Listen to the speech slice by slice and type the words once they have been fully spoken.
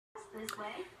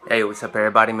Hey, what's up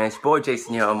everybody, man? It's your boy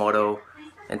Jason Yamamoto,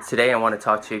 and today I want to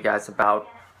talk to you guys about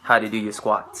how to do your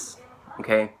squats,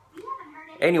 okay?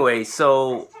 Anyway,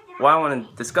 so what I want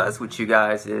to discuss with you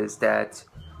guys is that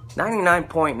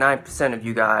 99.9% of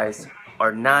you guys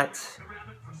are not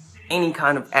any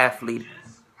kind of athlete.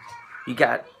 You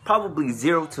got probably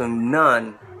zero to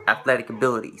none athletic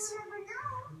abilities.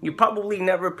 You probably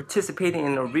never participated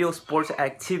in a real sports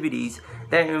activities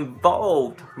that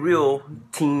involved real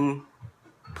team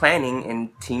planning and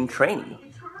team training.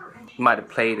 You might have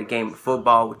played a game of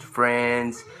football with your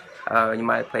friends. You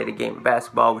might have played a game of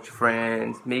basketball with your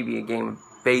friends. Maybe a game of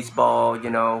baseball, you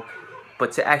know.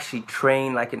 But to actually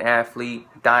train like an athlete,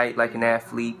 diet like an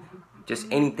athlete, just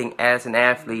anything as an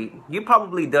athlete, you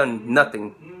probably done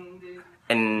nothing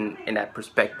in that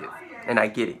perspective. And I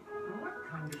get it.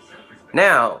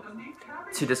 Now,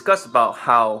 to discuss about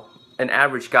how an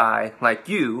average guy like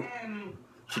you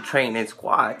should train in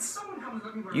squats,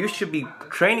 you should be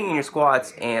training in your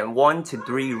squats in 1 to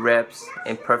 3 reps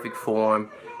in perfect form,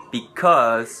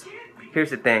 because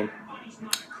here's the thing,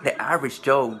 the average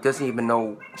Joe doesn't even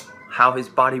know how his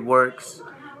body works,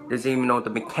 doesn't even know the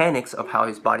mechanics of how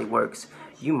his body works.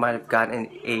 You might have gotten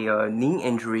a knee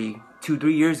injury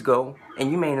 2-3 years ago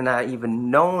and you may not even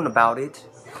known about it.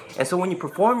 And so when you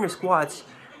perform your squats,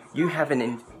 you have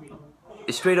a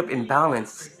straight up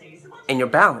imbalance in your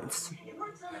balance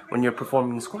when you're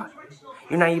performing the squat.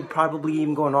 You're not even probably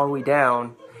even going all the way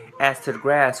down as to the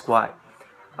grass squat.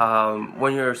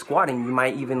 When you're squatting, you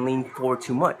might even lean forward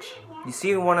too much. You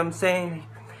see what I'm saying?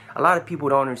 A lot of people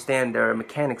don't understand their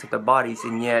mechanics of their bodies,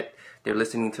 and yet they're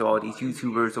listening to all these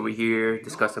YouTubers over here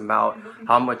discussing about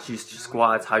how much you should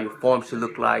squats, how your form should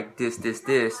look like, this,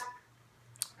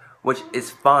 which is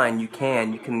fine. You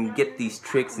can get these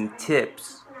tricks and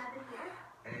tips.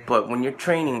 But when you're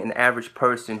training an average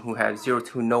person who has 0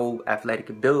 to no athletic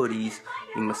abilities,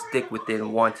 you must stick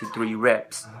within 1 to 3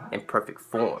 reps in perfect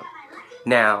form.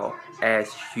 Now,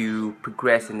 as you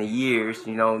progress in the years,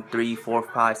 3, 4,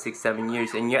 5, 6, 7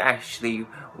 years, and you actually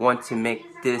want to make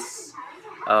this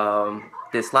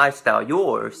this lifestyle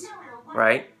yours,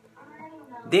 right?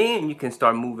 Then you can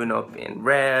start moving up in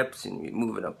reps and you're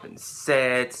moving up in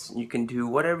sets. You can do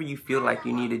whatever you feel like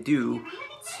you need to do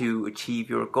to achieve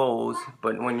your goals.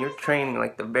 But when you're training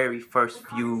like the very first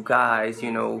few guys,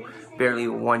 barely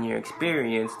 1 year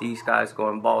experience, these guys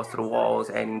going balls to the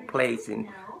walls, adding plates and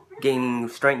gaining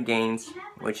strength gains,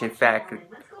 which in fact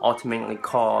ultimately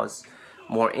cause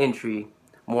more injury,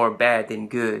 more bad than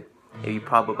good. If you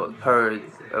probably heard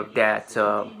of that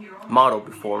model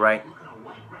before, right?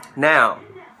 Now,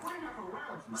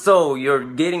 so you're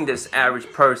getting this average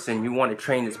person, you want to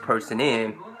train this person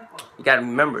in. You got to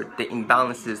remember the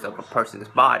imbalances of a person's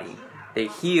body. Their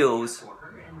heels,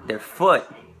 their foot,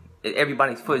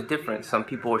 everybody's foot is different. Some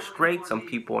people are straight, some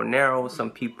people are narrow, some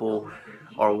people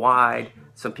are wide,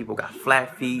 some people got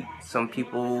flat feet, some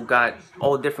people got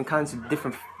all different kinds of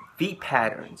different feet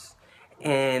patterns.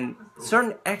 And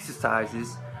certain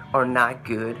exercises are not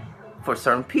good for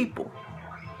certain people.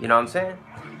 You know what I'm saying?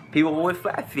 People with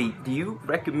flat feet. Do you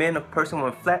recommend a person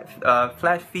with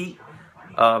flat feet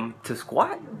to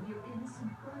squat?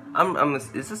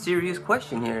 It's a serious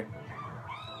question here.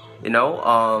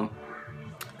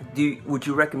 Would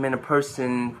you recommend a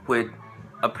person with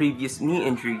a previous knee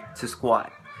injury to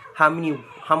squat? How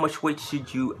much weight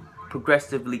should you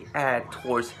progressively add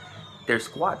towards their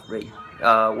squat rate,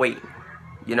 weight?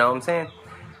 You know what I'm saying?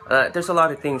 There's a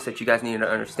lot of things that you guys need to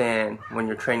understand when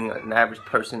you're training an average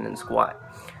person in squat.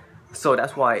 So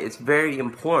that's why it's very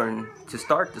important to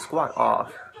start the squat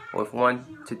off with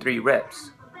 1 to 3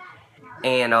 reps.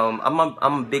 And I'm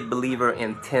a big believer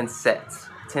in 10 sets.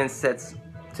 10 sets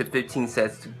to 15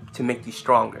 sets to make you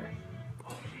stronger.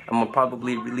 I'm going to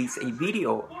probably release a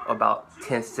video about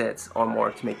 10 sets or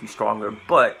more to make you stronger.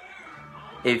 But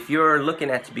if you're looking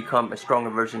at to become a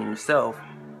stronger version of yourself,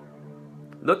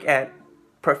 look at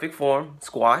perfect form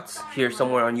squats here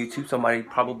somewhere on YouTube. Somebody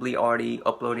probably already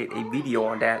uploaded a video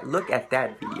on that. Look at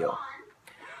that video.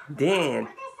 Then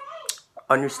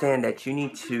understand that you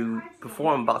need to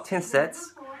perform about 10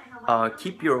 sets.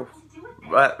 Keep your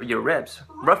reps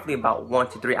roughly about 1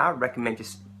 to 3. I would recommend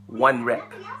just 1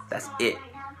 rep. That's it.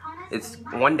 It's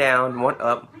 1 down, 1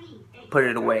 up. Put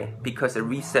it away, because it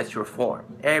resets your form.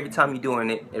 Every time you're doing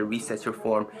it, it resets your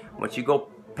form. Once you go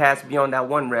past beyond that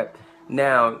 1 rep,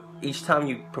 now each time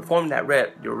you perform that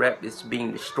rep, your rep is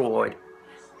being destroyed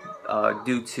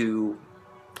due to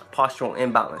postural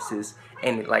imbalances,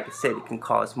 and like I said, it can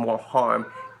cause more harm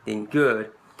than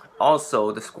good.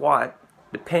 Also, the squat,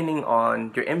 depending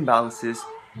on your imbalances,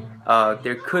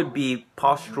 there could be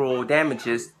postural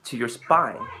damages to your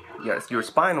spine. your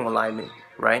spinal alignment,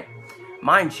 right?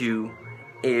 Mind you,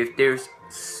 if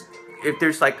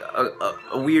there's like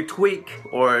a weird tweak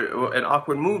or an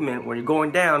awkward movement when you're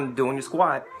going down doing your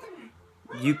squat,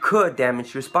 you could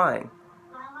damage your spine.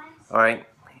 Alright?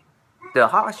 The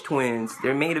Hodge twins,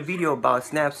 they made a video about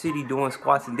Snap City doing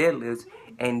squats and deadlifts,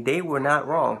 and they were not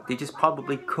wrong. They just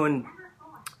probably couldn't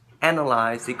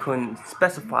analyze, they couldn't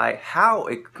specify how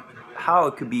it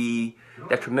could be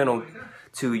detrimental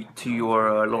to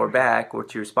your lower back or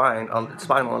to your spine,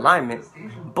 spinal alignment.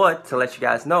 But to let you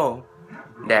guys know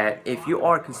that if you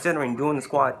are considering doing the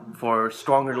squat for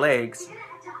stronger legs,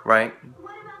 right,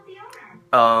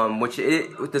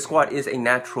 the squat is a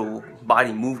natural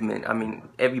body movement. I mean,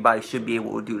 everybody should be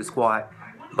able to do the squat,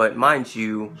 but mind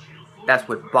you, that's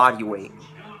with body weight.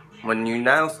 When you're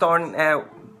now starting at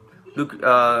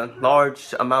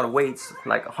large amount of weights,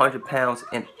 like 100 pounds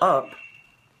and up,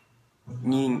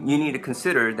 you need to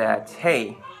consider that,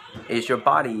 hey, is your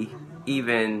body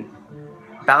even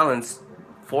balanced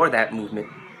for that movement?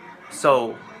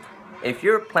 So if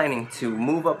you're planning to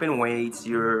move up in weights,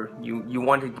 you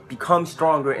want to become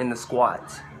stronger in the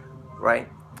squat, right?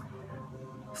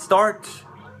 Start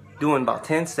doing about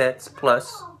 10 sets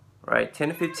plus, right? 10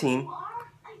 to 15,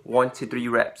 1 to 3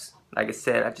 reps. Like I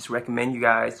said, I just recommend you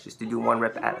guys just to do 1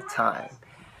 rep at a time.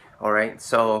 Alright,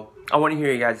 so I want to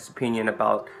hear you guys' opinion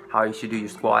about how you should do your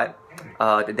squat,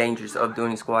 the dangers of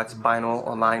doing squats, spinal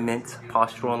alignment,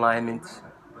 postural alignment,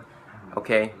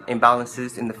 okay,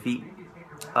 imbalances in the feet,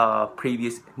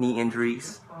 previous knee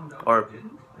injuries, or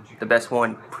the best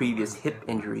one, previous hip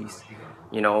injuries,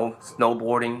 you know,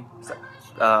 snowboarding,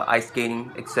 ice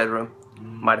skating, etc.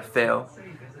 Might have fell,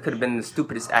 could have been the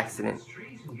stupidest accident,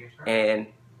 and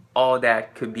all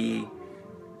that could be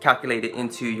calculated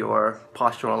into your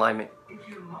postural alignment.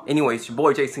 Anyways, your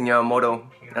boy Jason Yamamoto,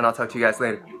 and I'll talk to you guys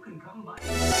later.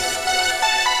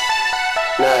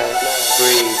 Nice.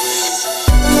 Breathe.